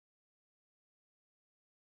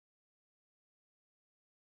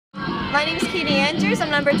My name is Katie Andrews. I'm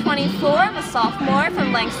number 24. I'm a sophomore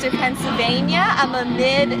from Lancaster, Pennsylvania. I'm a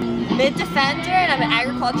mid defender and I'm an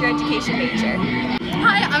agriculture education major.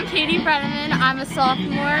 Hi, I'm Katie Breneman. I'm a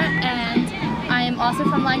sophomore and I am also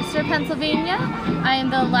from Lancaster, Pennsylvania. I am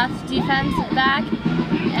the left defense back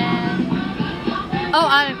and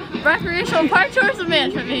I'm recreational park tourism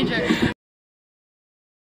management major.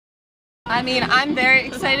 I mean, I'm very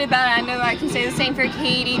excited about it. I know I can say the same for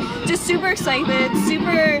Katie. Just super excited,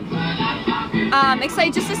 super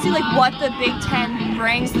excited just to see like what the Big Ten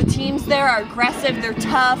brings. The teams there are aggressive, they're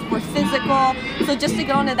tough, we're physical. So just to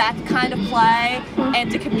go into that kind of play and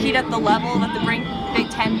to compete at the level that the Big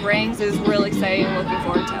Ten brings is really exciting and looking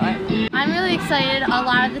forward to it. I'm really excited. A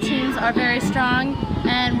lot of the teams are very strong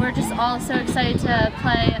and we're just all so excited to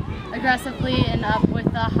play aggressively and up with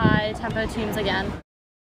the high tempo teams again.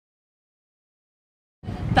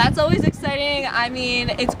 That's always exciting. I mean,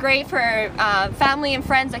 it's great for family and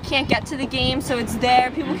friends that can't get to the game, so it's there,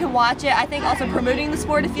 people can watch it. I think also promoting the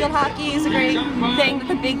sport of field hockey is a great thing that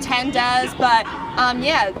the Big Ten does, but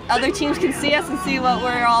yeah, other teams can see us and see what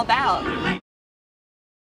we're all about.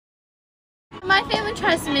 My family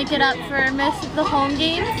tries to make it up for most of the home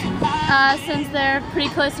games, since they're pretty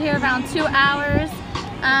close to here, around 2 hours.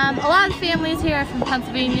 A lot of the families here are from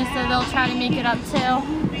Pennsylvania, so they'll try to make it up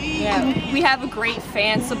too. Yeah, we have a great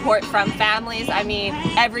fan support from families. I mean,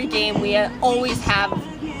 every game we always have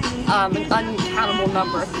an uncountable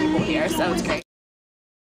number of people here, so it's great.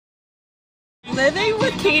 Living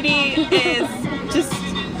with Katie is just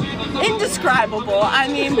indescribable. I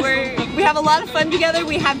mean, we have a lot of fun together,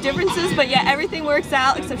 we have differences, but yet everything works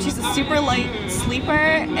out, except she's a super light sleeper,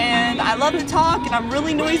 and I love to talk, and I'm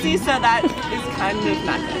really noisy, so that is kind of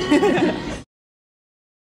not good.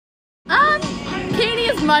 Katie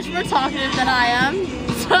is much more talkative than I am,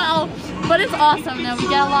 but it's awesome though. We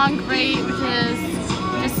get along great, which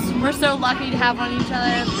is we're so lucky to have one each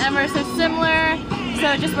other, and we're so similar,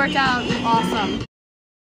 so it just worked out awesome.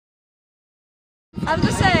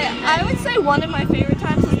 I would say one of my favorite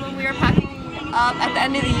times is when we were packing up at the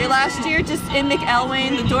end of the year last year, just in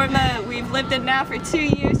McElwain, the dorm that we've lived in now for 2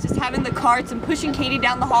 years, just having the carts and pushing Katie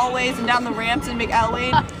down the hallways and down the ramps in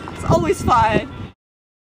McElwain. It's always fun.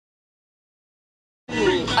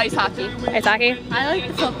 Ice hockey. Ice hockey? I like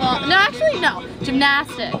the football. No, actually no.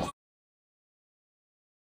 Gymnastics.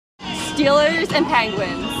 Steelers and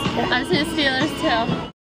Penguins. I'm saying Steelers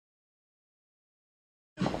too.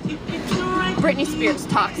 Britney Spears,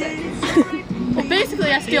 toxic. Well,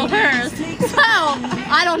 basically I steal hers, so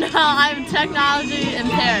I don't know. I'm technology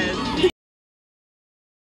impaired.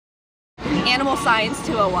 Animal Science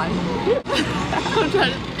 201. I'm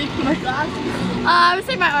trying to think of my class. I would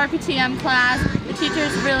say my RPTM class. The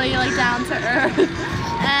teacher's really like down to earth,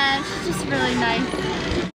 and she's just really nice.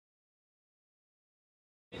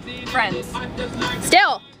 Friends.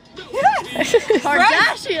 Still. Yes.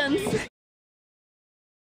 Kardashians.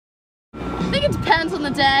 I think it depends on the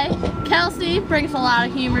day. Kelsey brings a lot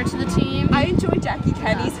of humor to the team. I enjoy Jackie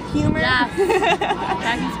Kenny's humor. Yeah.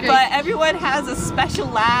 Jackie's great. But everyone has a special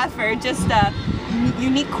laugh or just a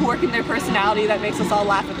unique quirk in their personality that makes us all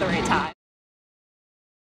laugh at the right time.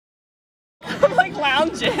 I'm like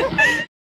lounging.